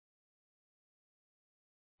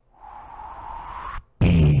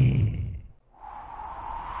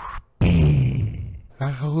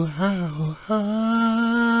Good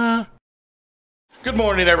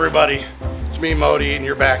morning, everybody. It's me, Modii, and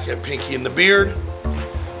you're back at Pinky and the Beard.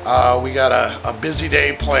 We got a busy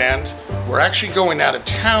day planned. We're actually going out of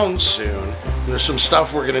town soon, and there's some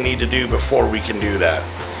stuff we're gonna need to do before we can do that.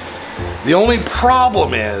 The only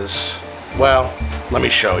problem is, well, let me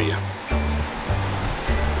show you.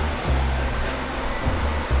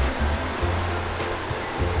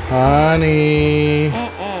 Honey,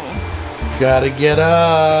 gotta get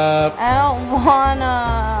up. I don't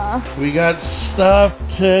wanna. We got stuff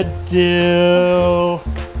to do.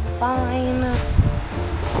 Fine.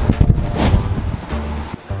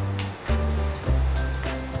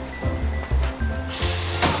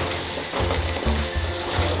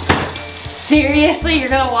 Seriously, you're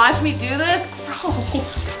gonna watch me do this?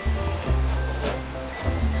 Gross.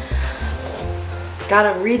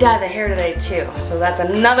 Gotta re-dye the hair today too, so that's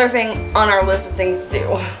another thing on our list of things to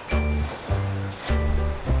do.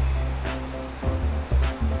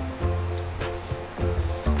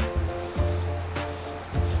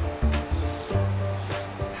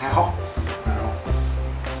 How?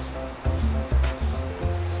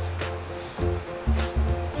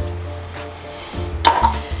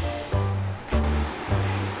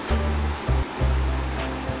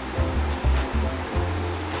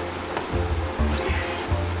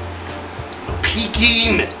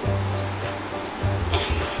 Peeking.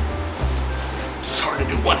 This is hard to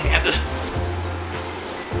do one-handed.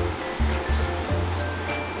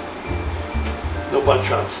 No butt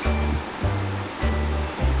shots.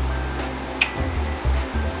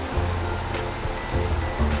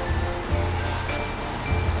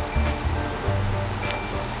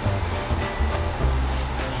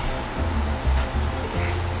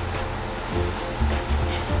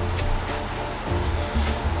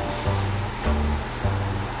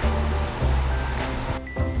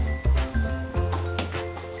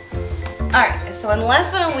 Alright, so in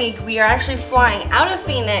less than a week, we are actually flying out of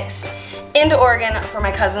Phoenix into Oregon for my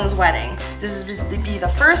cousin's wedding. This is to be the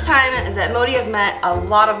first time that Modii has met a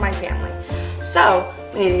lot of my family. So,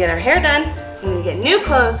 we need to get our hair done, we need to get new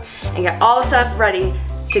clothes, and get all the stuff ready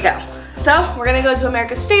to go. So, we're gonna go to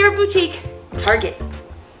America's favorite boutique, Target.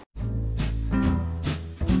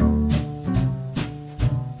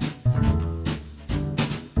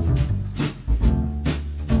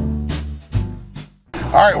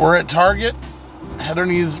 All right, we're at Target. Heather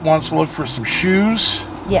wants to look for some shoes.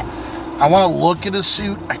 Yes. I want to look at a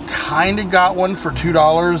suit. I kind of got one for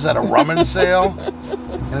 $2 at a rummage sale,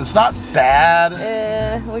 and it's not bad.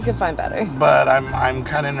 We could find better. But I'm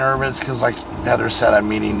kind of nervous because, like Heather said, I'm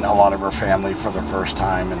meeting a lot of her family for the first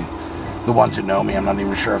time, and the ones who know me, I'm not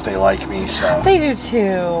even sure if they like me. So they do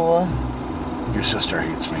too. Your sister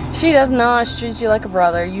hates me. She does not. She treats you like a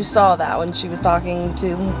brother. You saw that when she was talking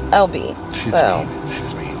to LB. She's mean.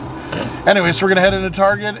 She's mean. Anyway, so we're gonna head into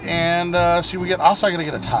Target and see what we get. Also, I gotta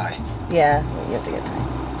get a tie. Yeah, you have to get a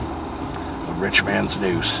tie. A rich man's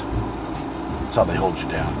noose. That's how they hold you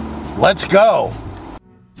down. Let's go.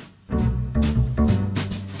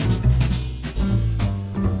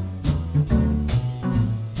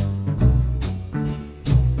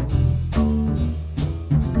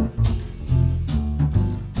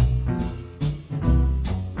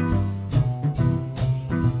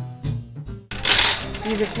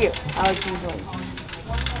 These are cute. I like these ones.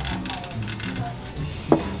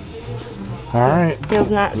 All right. Feels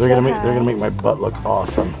not. They're gonna make my butt look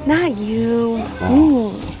awesome. Not you.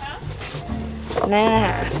 Oh. 9.5.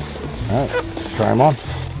 All right, let's try them on.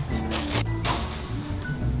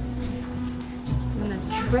 I'm gonna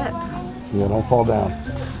trip. Yeah, don't fall down.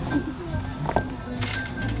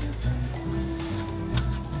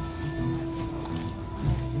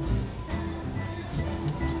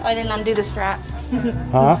 Oh, I didn't undo the strap.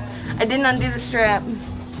 Huh? I didn't undo the strap.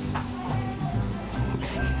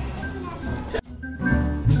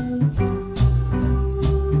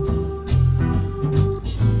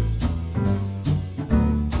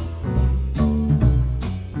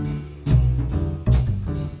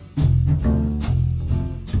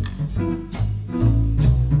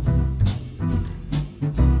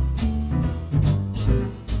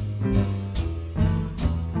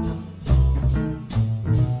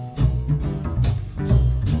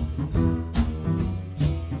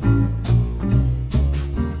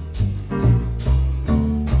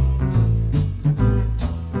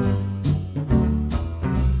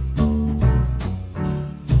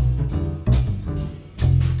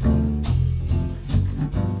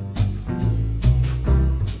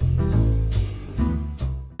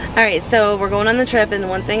 Alright, so we're going on the trip, and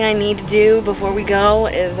one thing I need to do before we go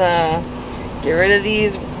is get rid of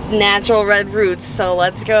these natural red roots. So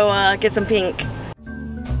let's go get some pink.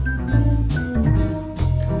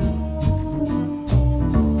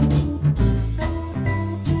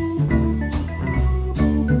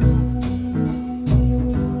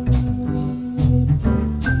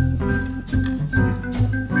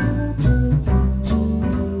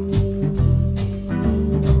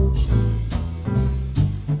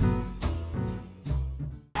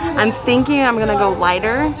 I'm thinking I'm gonna go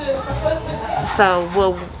lighter. So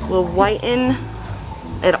we'll whiten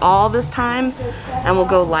it all this time, and we'll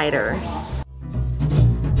go lighter.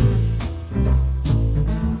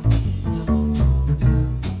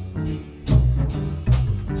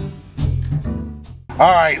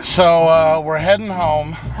 All right, so we're heading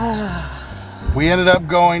home. We ended up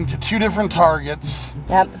going to 2 different Targets.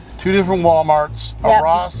 Yep. 2 different Walmarts, a Yep.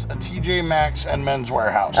 Ross, a TJ Maxx, and Men's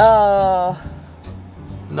Warehouse. Oh.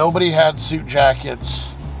 Nobody had suit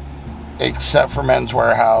jackets except for Men's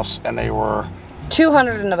Warehouse, and they were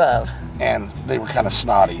 200 and above. And they were kind of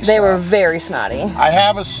snotty. They were very snotty. I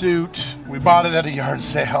have a suit. We bought it at a yard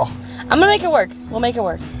sale. I'm gonna make it work. We'll make it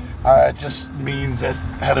work. It just means that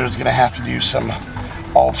Heather's gonna have to do some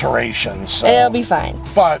alterations. So. It'll be fine.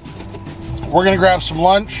 But we're gonna grab some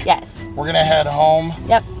lunch. Yes. We're gonna head home.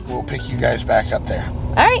 Yep. We'll pick you guys back up there.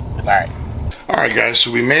 All right. All right. All right, guys,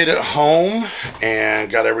 so we made it home and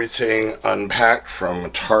got everything unpacked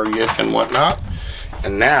from Target and whatnot.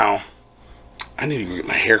 And now I need to go get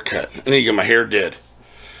my hair cut. I need to get my hair did.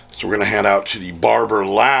 So we're gonna head out to the barber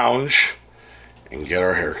lounge and get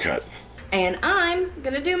our hair cut. And I'm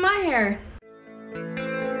gonna do my hair.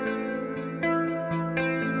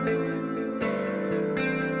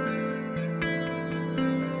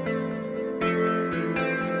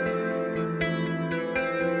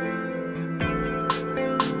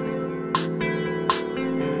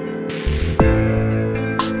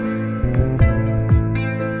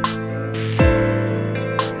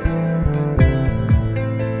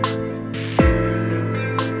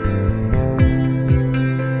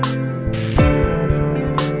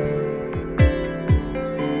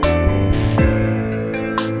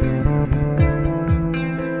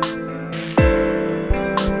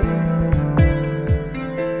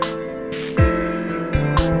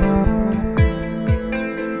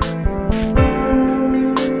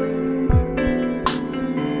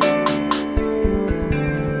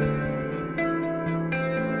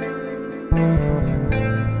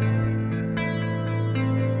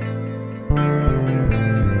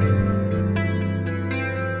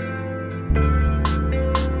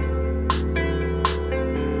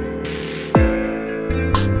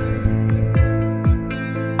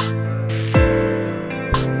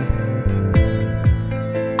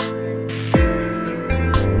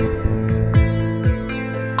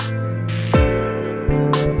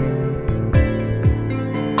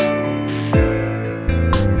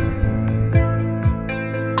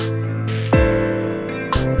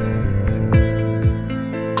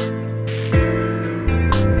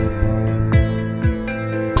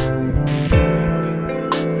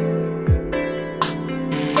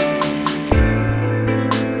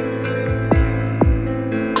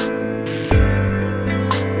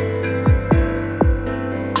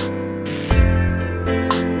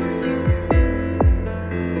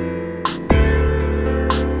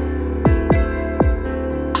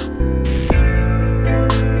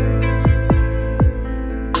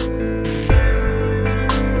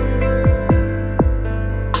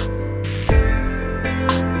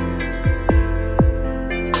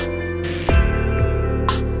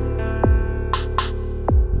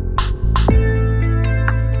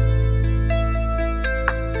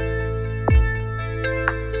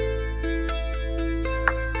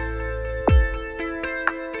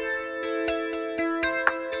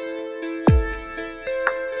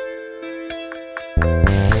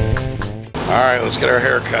 All right, let's get our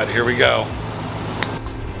hair cut. Here we go.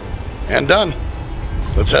 And done.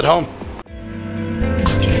 Let's head home.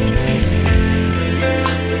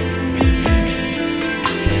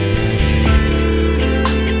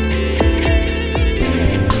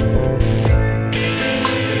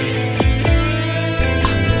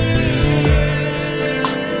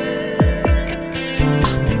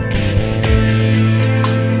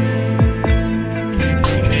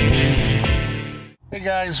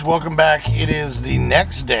 Guys, welcome back. It is the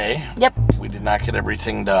next day. Yep. We did not get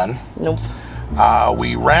everything done. Nope.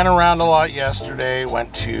 We ran around a lot yesterday,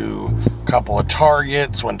 went to a couple of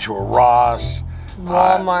Targets, went to a Ross,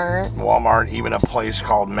 Walmart, even a place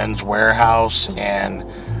called Men's Warehouse, and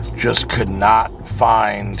just could not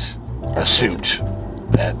find a suit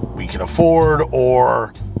that we could afford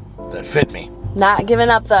or that fit me. Not giving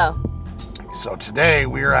up though. So today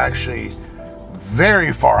we are actually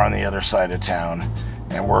very far on the other side of town,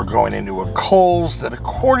 and we're going into a Kohl's that,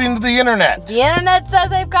 according to the internet, says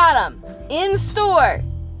they've got them in store,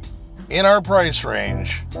 in our price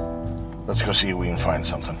range. Let's go see if we can find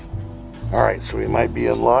something. All right, so we might be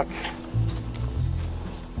in luck.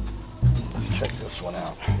 Let's check this one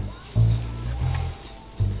out.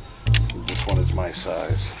 This one is my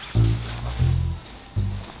size.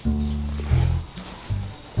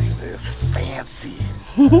 fancy.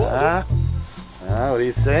 What do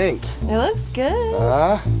you think? It looks good.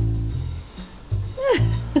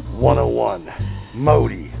 101.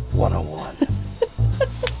 Modii 101.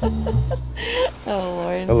 Oh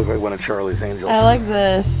Lord. I look like one of Charlie's Angels. I like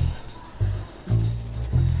this.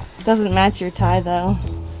 Doesn't match your tie though.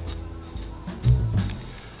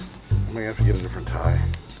 I might have to get a different tie.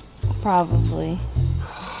 Probably.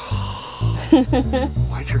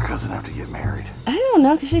 Why'd your cousin have to get married? I don't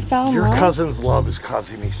know, because she fell in Your love. cousin's love is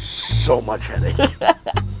causing me so much headache.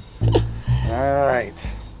 All right.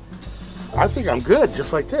 I think I'm good,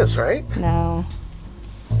 just like this, right? No.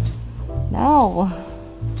 No.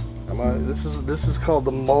 This is called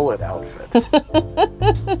the mullet outfit.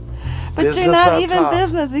 But Business you're not up even top.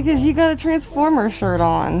 business because you got a Transformer shirt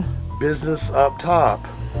on. Business up top,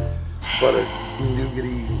 but a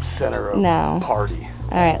nougaty center of party.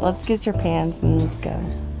 All right, let's get your pants and let's go.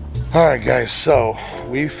 All right, guys, so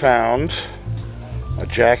we found a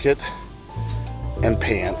jacket and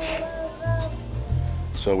pants.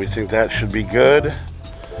 So we think that should be good.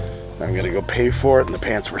 I'm gonna go pay for it, and the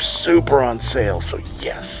pants were super on sale, so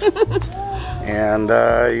yes. And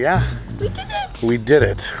yeah, We did it. we did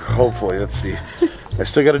it. Hopefully, let's see. I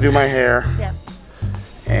still got to do my hair. Yep.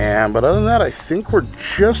 But other than that, I think we're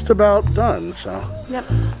just about done. So Yep.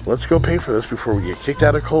 let's go pay for this before we get kicked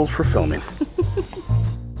out of Kohl's for filming.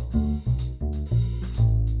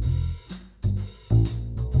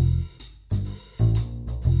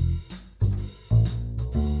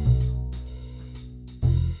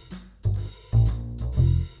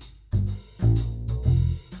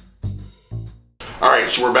 Alright,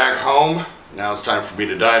 so we're back home. Now it's time for me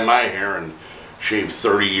to dye my hair and shave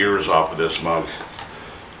 30 years off of this mug.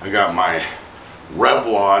 I got my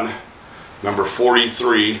Revlon number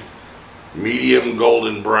 43 medium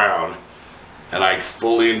golden brown, and I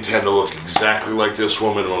fully intend to look exactly like this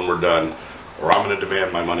woman when we're done, or I'm going to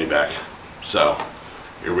demand my money back. So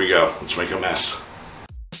here we go. Let's make a mess.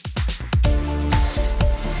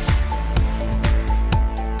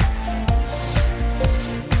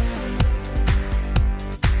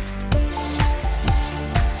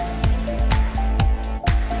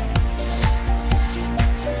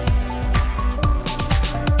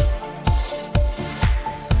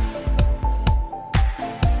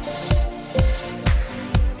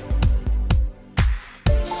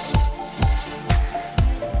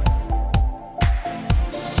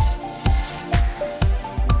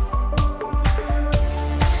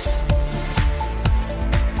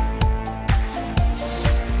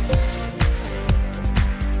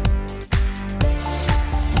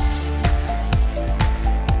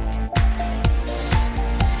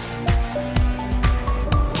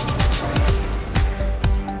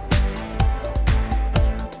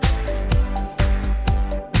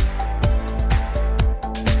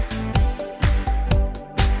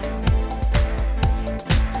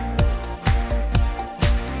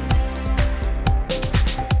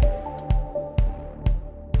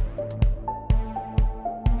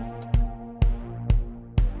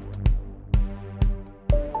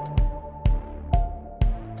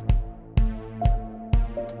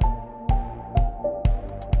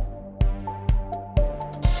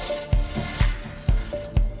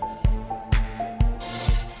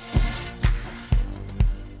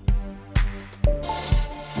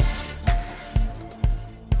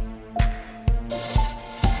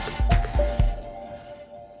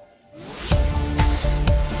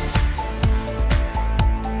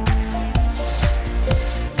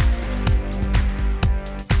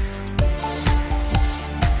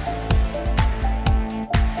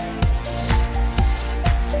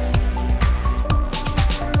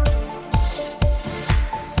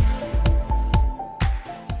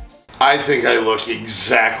 I think I look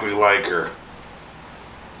exactly like her.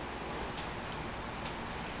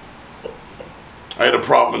 I had a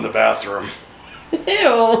problem in the bathroom.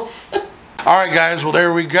 Ew. Alright guys, well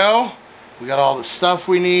there we go. We got all the stuff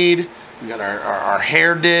we need. We got our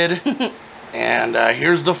hair did. And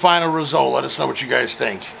here's the final result. Let us know what you guys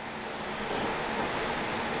think.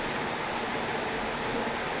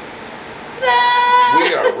 Ta-da!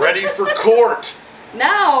 We are ready for court.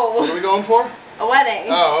 No. What are we going for? A wedding.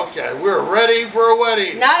 Oh, okay. We're ready for a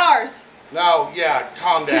wedding. Not ours. No, yeah,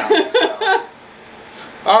 calm down. So.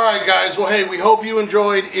 Alright guys, well hey, we hope you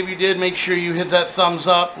enjoyed. If you did, make sure you hit that thumbs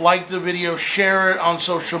up, like the video, share it on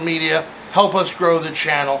social media, help us grow the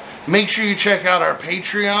channel. Make sure you check out our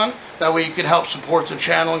Patreon, that way you can help support the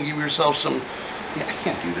channel and give yourself some, yeah, I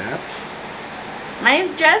can't do that. My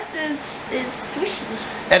dress is swishy.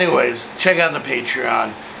 Anyways, check out the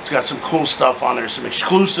Patreon. It's got some cool stuff on there, some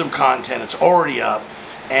exclusive content. It's already up.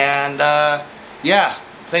 And yeah,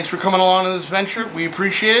 Thanks for coming along on this venture. We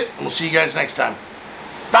appreciate it, and we'll see you guys next time.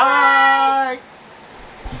 Bye!